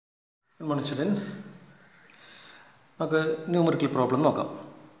Good morning students. നമുക്ക് numerical problem നോക്കാം.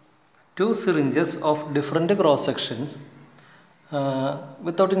 Two syringes of different cross sections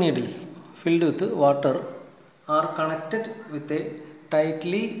without needles filled with water are connected with a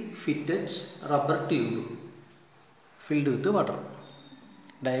tightly fitted rubber tube filled with water.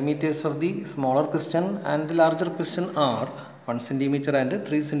 Diameters of the smaller piston and the larger piston are 1 cm and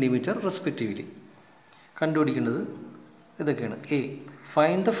 3 cm respectively. കണ്ടുപിടിക്കേണ്ടത് ഇതൊക്കെയാണ്. A.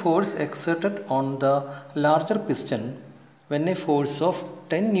 Find the force exerted on the larger piston when a force of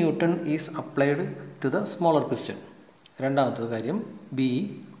 10 Newton is applied to the smaller piston. രണ്ടാമത്തെ കാര്യം B.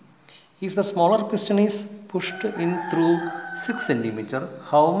 If the smaller piston is pushed in through 6 cm,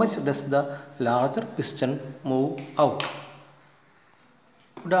 how much does the larger piston move out?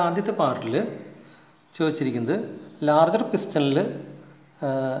 ഇവിടെ ആദ്യത്തെ പാർട്ടിൽ ചോദിച്ചിരിക്കുന്നത് larger പിസ്റ്റണിൽ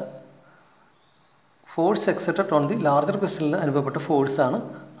force എക്സെറ്റഡ് on the larger പിസ്റ്റണിൽ അനുഭവപ്പെട്ട ഫോഴ്സാണ്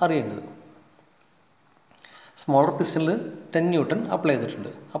അറിയേണ്ടത്. Smaller പിസ്റ്റണിൽ 10 newton apply ചെയ്തിട്ടുണ്ട്.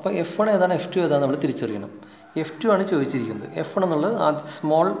 അപ്പോൾ F1 ഏതാണ് F2 ഏതാണ് നമ്മൾ തിരിച്ചറിയണം. F2 ആണ് ചോദിച്ചിരിക്കുന്നത്. F1 എന്നുള്ളത് ആദ്യത്തെ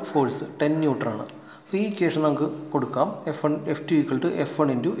സ്മോൾ ഫോഴ്സ് 10 ന്യൂട്ടൺ ആണ്. അപ്പോൾ ഈ ഇക്വേഷൻ നമുക്ക് കൊടുക്കാം. F2 =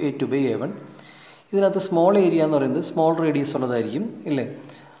 F1 × A2/A1. ഇതിനകത്ത് സ്മോൾ ഏരിയ എന്ന് പറയുന്നത് സ്മോൾ റേഡിയസ് ഉള്ളതായിരിക്കും ഇല്ലേ.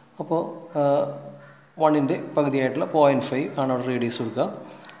 അപ്പോൾ 1ൻ്റെ പകുതിയായിട്ടുള്ള 0.5 ആണ് അവിടെ റേഡിയസ് കൊടുക്കുക.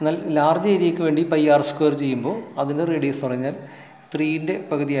 എന്നാൽ ലാർജ് ഏരിയയ്ക്ക് വേണ്ടി πr² ചെയ്യുമ്പോൾ അതിൻ്റെ റേഡിയസ് പറഞ്ഞാൽ 3ൻ്റെ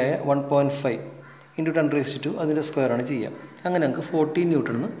പകുതിയായ 1.5 × 10⁻², അതിൻ്റെ സ്ക്വയറാണ് ചെയ്യുക. അങ്ങനെ നമുക്ക് 14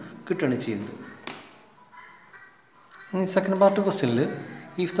 ന്യൂട്ടൺ എന്ന് കിട്ടുകയാണ് ചെയ്യുന്നത്. ഇനി സെക്കൻഡ് പാർട്ട് ക്വസ്റ്റ്യനിൽ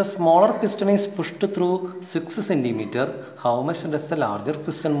if the smaller piston is pushed through 6 cm, how much does the larger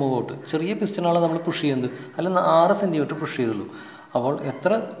piston move out? ചെറിയ പിസ്റ്റണാണ് നമ്മൾ പുഷ് ചെയ്യുന്നത്, അല്ലെങ്കിൽ 6 cm പുഷ് ചെയ്തുള്ളൂ. അപ്പോൾ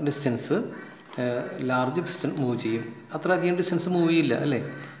എത്ര ഡിസ്റ്റൻസ് ലാർജ് പിസ്റ്റൺ മൂവ് ചെയ്യും? അത്ര അധികം ഡിസ്റ്റൻസ് മൂവ് ചെയ്യില്ല അല്ലേ,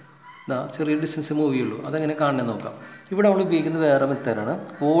 ചെറിയ ഡിസ്റ്റൻസ് മൂവ് ചെയ്യുള്ളൂ. അതെങ്ങനെ കാണണമെന്ന് നോക്കാം. ഇവിടെ നമ്മൾ ഉപയോഗിക്കുന്നത് വേറെ മെത്തേഡാണ്.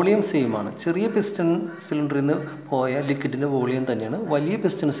 വോളിയം സെയിം ആണ്. ചെറിയ പിസ്റ്റൺ സിലിണ്ടറിൽ നിന്ന് പോയ ലിക്വിഡിൻ്റെ വോളിയം തന്നെയാണ് വലിയ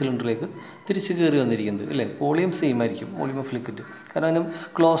പിസ്റ്റൺ സിലിണ്ടറിലേക്ക് തിരിച്ച് കയറി വന്നിരിക്കുന്നത് അല്ലേ. വോളിയം സെയിം ആയിരിക്കും, വോളിയം ഓഫ് ലിക്വിഡ്. കാരണം അതിന്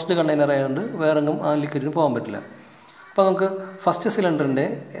ക്ലോസ്ഡ് കണ്ടെയ്നർ ആയതുകൊണ്ട് വേറെങ്ങും ആ ലിക്വിഡിന് പോകാൻ പറ്റില്ല. അപ്പോൾ നമുക്ക് ഫസ്റ്റ് സിലിണ്ടറിൻ്റെ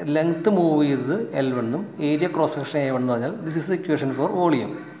ലെങ്ത്ത് മൂവ് ചെയ്തത് L1 എന്നും ഏരിയ ക്രോസ് സെക്ഷൻ A1 എന്ന് പറഞ്ഞാൽ this is equation for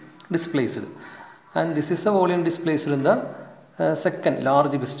volume displaced and this is A volume displaced in the second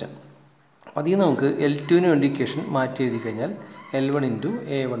large piston. അതിൽ നമുക്ക് L2 വേണ്ടി ഇക്വേഷൻ മാറ്റി എഴുതി കഴിഞ്ഞാൽ L1 ×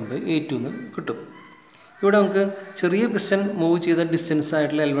 A1/A2 എന്ന് കിട്ടും. ഇവിടെ നമുക്ക് ചെറിയ പിസ്റ്റൺ മൂവ് ചെയ്ത ഡിസ്റ്റൻസ്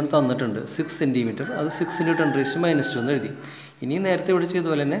ആയിട്ടുള്ള L1 തന്നിട്ടുണ്ട് 6 cm. അത് 6 × 10⁻² എന്ന് എഴുതി. ഇനി നേരത്തെ ഇവിടെ ചെയ്ത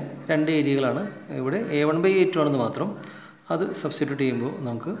പോലെ തന്നെ 2 ഏരിയകളാണ്. ഇവിടെ A1/A2 ആണെന്ന് മാത്രം. അത് സബ്സ്റ്റിറ്റ്യൂട്ട് ചെയ്യുമ്പോൾ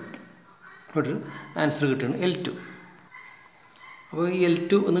നമുക്ക് ഇവിടെ ആൻസർ കിട്ടുകയാണ് L2. അപ്പോൾ ഈ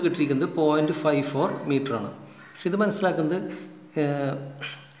L2 എന്ന് കിട്ടിയിരിക്കുന്നത് 0.54 മീറ്ററാണ്. പക്ഷെ ഇത് മനസ്സിലാക്കുന്നത്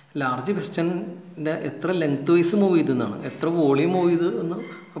ലാർജ് പിസ്റ്റണിൻ്റെ എത്ര ലെങ്ത് വൈസ് മൂവ് ചെയ്തെന്നാണ്, എത്ര വോളിയം മൂവ് ചെയ്ത് എന്ന്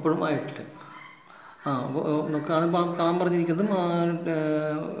അപ്പോഴും ആയിട്ടില്ല. കാണാൻ പറഞ്ഞിരിക്കുന്നത്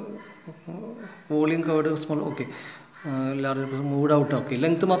volume covered small, okay, large moved out, okay,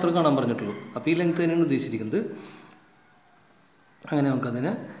 length മാത്രമേ കാണാൻ പറഞ്ഞിട്ടുള്ളൂ. അപ്പോൾ ഈ ലെങ്ത്ത് തന്നെയാണ് ഉദ്ദേശിച്ചിരിക്കുന്നത്. അങ്ങനെ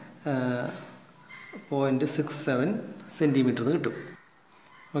നമുക്കതിന് 0.67 സെൻറ്റിമീറ്റർ എന്ന് കിട്ടും.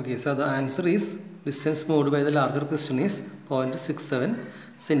 Okay, so the answer is distance moved by the larger piston is 0.67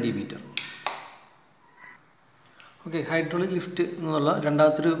 centimetre. Okay, hydraulic lift എന്നുള്ള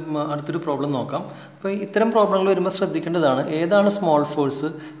അടുത്തൊരു പ്രോബ്ലം നോക്കാം. അപ്പോൾ ഇത്തരം പ്രോബ്ലങ്ങൾ വരുമ്പോൾ ശ്രദ്ധിക്കേണ്ടതാണ് ഏതാണ് സ്മോൾ ഫോഴ്സ്,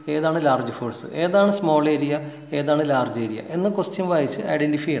 ഏതാണ് ലാർജ് ഫോഴ്സ്, ഏതാണ് സ്മോൾ ഏരിയ, ഏതാണ് ലാർജ് ഏരിയ എന്ന് ക്വസ്റ്റ്യൻ വായിച്ച്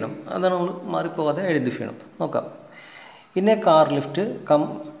ഐഡൻറ്റിഫൈ ചെയ്യണം. അതാണ് നമ്മൾ മാറിപ്പോകാതെ ഐഡൻറ്റിഫൈ ചെയ്യണം. നോക്കാം. In A car lift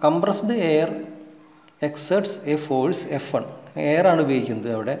compressed air exerts A force F1. Air ആണ്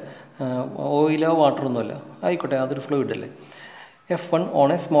ഉപയോഗിക്കുന്നത് അവിടെ, ഓയിലോ വാട്ടറൊന്നുമല്ല, ആയിക്കോട്ടെ, അതൊരു ഫ്ലൂയിഡ് അല്ലേ. F1 on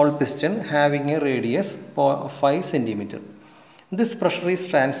a small piston having a radius of 5 cm. This pressure is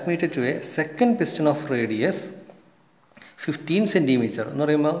transmitted to a second piston of radius 15 cm. എന്ന്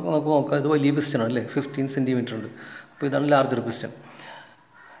പറയുമ്പോൾ നമുക്ക് നോക്കാം, ഇത് വലിയ പിസ്റ്റൺ അല്ലേ, 15 cm ഉണ്ട്. അപ്പോൾ ഇതാണ് larger piston.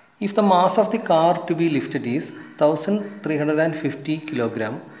 If the mass of the car to be lifted is 1350 kg,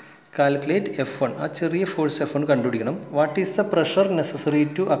 calculate F1. ആ ചെറിയ ഫോഴ്സ് F1 കണ്ടുപിടിക്കണം. What is the pressure necessary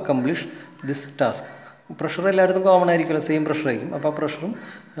to accomplish this task? Pressure എല്ലായിടത്തും കോമൺ ആയിരിക്കുമല്ലോ, സെയിം പ്രഷർ ആയിരിക്കും. അപ്പോൾ ആ പ്രഷറും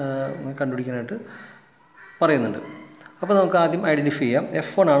കണ്ടുപിടിക്കാനായിട്ട് പറയുന്നുണ്ട്. അപ്പോൾ നമുക്ക് ആദ്യം ഐഡൻറ്റിഫൈ ചെയ്യാം.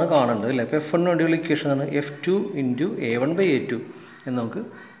 F1 ആണ് കാണേണ്ടത് അല്ലേ. അപ്പോൾ F1 വേണ്ടിയുള്ള ഇക്വേഷനാണ് F2 × A1/A2 എന്ന് നമുക്ക്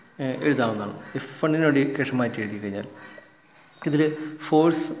എഴുതാവുന്നതാണ്. F1 വേണ്ടി ഇക്വേഷൻ മാറ്റി എഴുതി കഴിഞ്ഞാൽ ഇതിൽ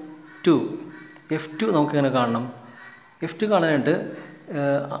ഫോഴ്സ് 2 F2 നമുക്കിങ്ങനെ കാണണം. F2 കാണാനായിട്ട്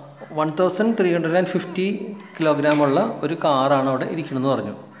 1350 കിലോഗ്രാമുള്ള ഒരു കാറാണ് അവിടെ ഇരിക്കണമെന്ന്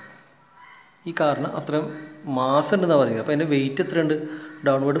പറഞ്ഞു. ഈ കാറിന് അത്രയും മാസ് ഉണ്ടെന്നാണ് പറയുന്നത്. അപ്പോൾ അതിൻ്റെ വെയിറ്റ് എത്രയുണ്ട്,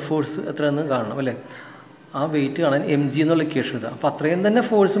 ഡൗൺവേർഡ് ഫോഴ്സ് എത്രയെന്ന് കാണണം അല്ലേ. ആ വെയിറ്റ് കാണാൻ mg എന്നുള്ള ഇക്വേഷൻ ഇതാ. അപ്പോൾ അത്രയും തന്നെ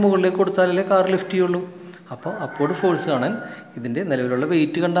ഫോഴ്സ് മുകളിലേക്ക് കൊടുത്താലല്ലേ കാർ ലിഫ്റ്റ് ചെയ്യുള്ളൂ. അപ്പോൾ അപ്വേർഡ് ഫോഴ്സ് കാണാൻ ഇതിൻ്റെ നിലവിലുള്ള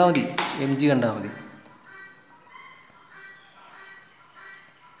വെയിറ്റ് കണ്ടാൽ മതി, mg കണ്ടാൽ മതി.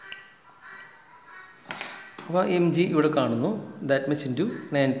 അപ്പോൾ mg ഇവിടെ കാണുന്നു, ദാറ്റ് മച്ച് ഇൻറ്റു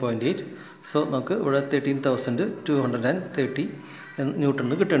 9.8. സോ നമുക്ക് ഇവിടെ 13,230 ന്യൂട്ടൺ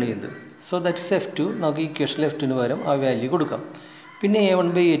കിട്ടുകയാണ് ചെയ്യുന്നത്. So that is F2. നമുക്ക് ഈ ഇക്വേഷനിൽ F2 പകരം ആ വാല്യൂ കൊടുക്കാം. പിന്നെ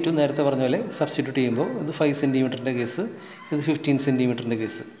A1/A2 നേരത്തെ പറഞ്ഞ പോലെ സബ്സ്റ്റിറ്റ്യൂട്ട് ചെയ്യുമ്പോൾ ഇത് 5 സെൻറ്റിമീറ്ററിൻ്റെ കേസ്, ഇത് 15 സെൻറ്റിമീറ്ററിൻ്റെ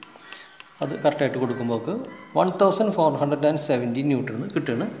കേസ്, അത് കറക്റ്റായിട്ട് കൊടുക്കുമ്പോൾ 1470 ന്യൂട്ടൺ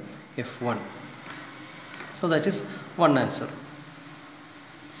കിട്ടുകയാണ് F1. So that is one answer.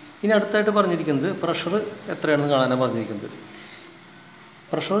 ഇനി അടുത്തായിട്ട് പറഞ്ഞിരിക്കുന്നത് പ്രഷർ എത്രയാണെന്ന് കാണാനാണ് പറഞ്ഞിരിക്കുന്നത്.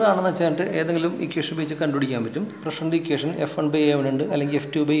 പ്രഷർ കാണുന്ന വെച്ചാൽ ഏതെങ്കിലും ഇക്വേഷൻ ഉപയോഗിച്ച് കണ്ടുപിടിക്കാൻ പറ്റും. പ്രഷറിൻ്റെ ഇക്വേഷൻ F1/A1 ഉണ്ട്, അല്ലെങ്കിൽ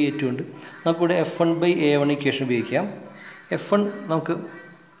F2/A2 ഉണ്ട്. നമുക്കിവിടെ F1/A1 ഇക്വേഷൻ ഉപയോഗിക്കാം. F1 നമുക്ക്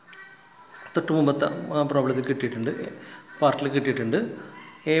തൊട്ട് മുമ്പത്തെ പ്രോബ്ലത്തിൽ കിട്ടിയിട്ടുണ്ട്, പാർട്ടിൽ കിട്ടിയിട്ടുണ്ട്.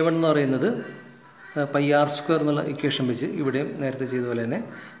 A1 എന്ന് പറയുന്നത് πr² എന്നുള്ള ഇക്വേഷൻ വെച്ച് ഇവിടെ നേരത്തെ ചെയ്ത പോലെ തന്നെ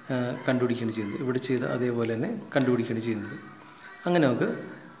കണ്ടുപിടിക്കുകയാണ് ചെയ്യുന്നത്. ഇവിടെ ചെയ്ത് അതേപോലെ തന്നെ കണ്ടുപിടിക്കുകയാണ് ചെയ്യുന്നത്. അങ്ങനെ നമുക്ക്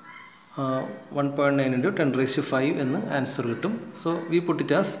 1.9 × 10⁵ എന്ന് ആൻസർ കിട്ടും. So we put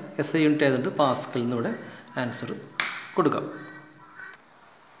it as SI unit ആയതുകൊണ്ട് പാസ്കൽ എന്നിവിടെ ആൻസർ കൊടുക്കാം.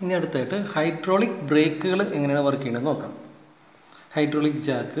 ഇനി അടുത്തായിട്ട് ഹൈഡ്രോളിക് ബ്രേക്കുകൾ എങ്ങനെയാണ് വർക്ക് ചെയ്യുന്നത് നോക്കാം. Hydraulic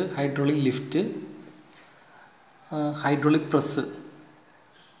Jack, hydraulic lift, hydraulic press,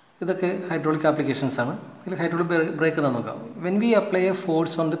 ഇതൊക്കെ ഹൈഡ്രോളിക് ആപ്ലിക്കേഷൻസാണ്. ഇതിൽ ഹൈഡ്രോളിക് ബ്രേക്ക് എന്താ നോക്കാം. When we apply A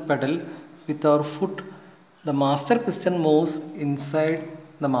force on the pedal with our foot, the master piston moves inside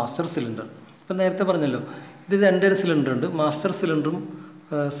the master cylinder. ഇപ്പം നേരത്തെ പറഞ്ഞല്ലോ, ഇത് രണ്ടൊരു സിലിണ്ടർ ഉണ്ട്, മാസ്റ്റർ സിലിണ്ടറും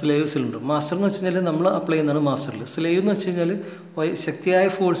സ്ലേവ് സിലിണ്ടറും. മാസ്റ്റർ എന്ന് വെച്ച് കഴിഞ്ഞാൽ നമ്മൾ അപ്ലൈ ചെയ്യുന്നതാണ് മാസ്റ്ററിൽ. സ്ലേവ് എന്ന് വെച്ച് കഴിഞ്ഞാൽ ശക്തിയായ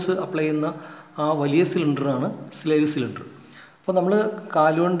ഫോഴ്സ് അപ്ലൈ ചെയ്യുന്ന ആ വലിയ സിലിണ്ടറാണ് സ്ലേവ് സിലിണ്ടർ. അപ്പോൾ നമ്മൾ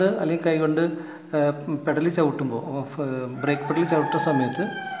കാലുകൊണ്ട് അല്ലെങ്കിൽ കൈകൊണ്ട് പെഡൽ ചവിട്ടുമ്പോൾ, ബ്രേക്ക് പെഡൽ ചവിട്ടുന്ന സമയത്ത്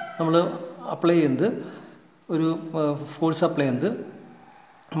നമ്മൾ അപ്ലൈ ചെയ്യുന്നത് ഒരു ഫോഴ്സ് അപ്ലൈ ചെയ്യുന്നത്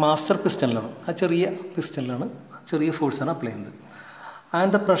മാസ്റ്റർ പിസ്റ്റണിലാണ്. ആ ചെറിയ പിസ്റ്റണിലാണ് ചെറിയ ഫോഴ്സാണ് അപ്ലൈ ചെയ്യുന്നത്.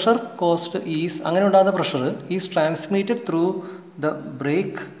 And the pressure cost is, അങ്ങനെ ഉണ്ടാകുന്ന pressure is transmitted through the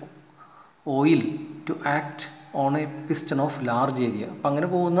break oil to act on A piston of large area. അപ്പം അങ്ങനെ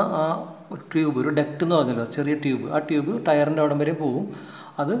പോകുന്ന ആ ട്യൂബ്, ഒരു ഡക്റ്റ് എന്ന് പറഞ്ഞല്ലോ, ചെറിയ ട്യൂബ്, ആ ട്യൂബ് ടയറിൻ്റെ അവിടം വരെ പോകും.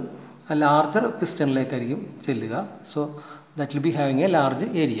 അത് ലാർജർ പിസ്റ്റണിലേക്കായിരിക്കും ചെല്ലുക. So that will be having A large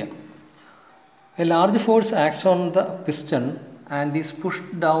area. A large force acts on the piston and is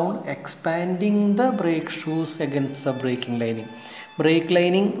pushed down expanding the break shoes against the breaking lining. Break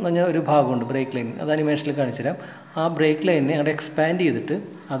lining എന്ന് പറഞ്ഞാൽ ഒരു ഭാഗമുണ്ട്, ബ്രേക്ക് ലൈനിങ്, അത് അനിമേഷനിൽ കാണിച്ചു തരാം. ആ break ലൈനിനെ അവിടെ എക്സ്പാൻഡ് ചെയ്തിട്ട്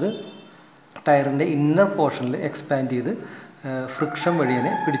അത് ടയറിൻ്റെ ഇന്നർ പോർഷനിൽ എക്സ്പാൻഡ് ചെയ്ത് ഫ്രിക്ഷൻ വഴി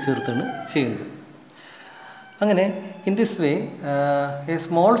തന്നെ പിടിച്ചു നിർത്തുകയാണ് ചെയ്യുന്നത്. അങ്ങനെ in this way A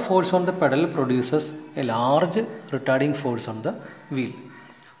small force on the pedal produces A large retarding force on the wheel.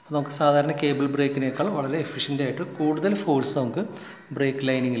 അപ്പോൾ നമുക്ക് സാധാരണ കേബിൾ ബ്രേക്കിനേക്കാൾ വളരെ എഫിഷ്യൻ്റായിട്ട് കൂടുതൽ ഫോഴ്സ് നമുക്ക് ബ്രേക്ക്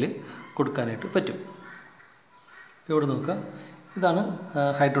ലൈനിങ്ങിൽ കൊടുക്കാനായിട്ട് പറ്റും. ഇവിടെ നോക്കുക, ഇതാണ്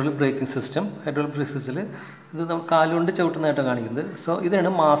hydraulic braking system. Hydraulic breaking സിസ്റ്റത്തിൽ ഇത് നമ്മൾ കാലുകൊണ്ട് ചവിട്ടുന്നതായിട്ടാണ് കാണിക്കുന്നത്. സോ ഇതാണ്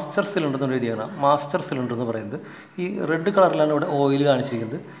മാസ്റ്റർ സിലിണ്ടർ എന്ന് എഴുതിയാണ്. മാസ്റ്റർ സിലിണ്ടർ എന്ന് പറയുന്നത് ഈ റെഡ് കളറിലാണ് ഇവിടെ ഓയിൽ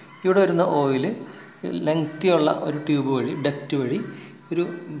കാണിച്ചിരിക്കുന്നത്. ഇവിടെ വരുന്ന ഓയിൽ ലെങ്തിയുള്ള ഒരു ട്യൂബ് വഴി, ഡക്റ്റ് വഴി ഒരു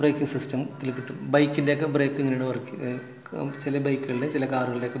ബ്രേക്കിംഗ് സിസ്റ്റത്തിൽ കിട്ടും. ബൈക്കിൻ്റെയൊക്കെ ബ്രേക്ക് ഇങ്ങനെയാണ് വർക്ക്, ചില ബൈക്കുകളുടെയും ചില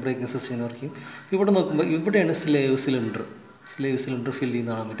കാറുകളുടെയൊക്കെ ബ്രേക്കിംഗ് സിസ്റ്റം ഇങ്ങനെ വർക്ക് ചെയ്യും. ഇവിടെ നോക്കുമ്പോൾ ഇവിടെയാണ് സ്ലേവ് സിലിണ്ടർ ഫില്ല്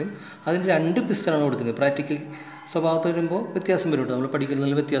ചെയ്യുന്ന കാണാൻ പറ്റും. അതിന് 2 പിസ്റ്റണാണ് കൊടുക്കുന്നത്. പ്രാക്ടിക്കൽ സ്വഭാവത്തിൽ വരുമ്പോൾ വ്യത്യാസം വരും കേട്ടോ, നമ്മൾ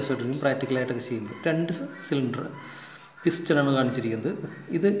പഠിക്കുന്നതിൽ വ്യത്യാസമായിട്ട് വരും പ്രാക്ടിക്കലായിട്ടൊക്കെ ചെയ്യുമ്പോൾ. 2 സിലിണ്ടർ പിസ്റ്റണാണ് കാണിച്ചിരിക്കുന്നത്.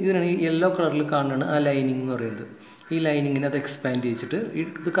 ഇതിനാണ് ഈ യെല്ലോ കളറിൽ കാണുന്നതാണ് ആ ലൈനിങ് എന്ന് പറയുന്നത്. ഈ ലൈനിങ്ങിനെ അത് എക്സ്പാൻഡ് ചെയ്തിട്ട്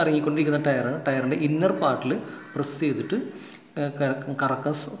ഇത് കറങ്ങിക്കൊണ്ടിരിക്കുന്ന ടയറാണ്. ടയറിൻ്റെ ഇന്നർ പാർട്ടിൽ പ്രസ് ചെയ്തിട്ട്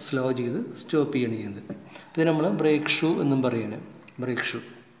കറക്കം സ്ലോ ചെയ്ത് സ്റ്റോപ്പ് ചെയ്യുകയാണ് ചെയ്യുന്നത്. ഇത് നമ്മൾ ബ്രേക്ക് ഷൂ എന്നും പറയുന്നത്. ബ്രേക്ക് ഷൂ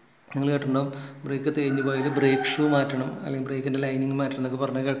നിങ്ങൾ കേട്ടിട്ടുണ്ടാവും, ബ്രേക്ക് തേഞ്ഞ് പോയാൽ ബ്രേക്ക് ഷൂ മാറ്റണം, അല്ലെങ്കിൽ ബ്രേക്കിൻ്റെ ലൈനിങ് മാറ്റണം എന്നൊക്കെ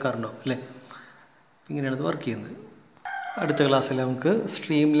പറഞ്ഞ് കേൾക്കാറുണ്ടോ അല്ലേ? ഇങ്ങനെയാണ് ഇത് വർക്ക് ചെയ്യുന്നത്. അടുത്ത ക്ലാസ്സിൽ നമുക്ക്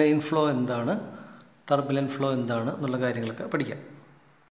സ്ട്രീം ലൈൻ ഫ്ലോ എന്താണ്, ടർബുലൻറ്റ് ഫ്ലോ എന്താണ് എന്നുള്ള കാര്യങ്ങളൊക്കെ പഠിക്കാം.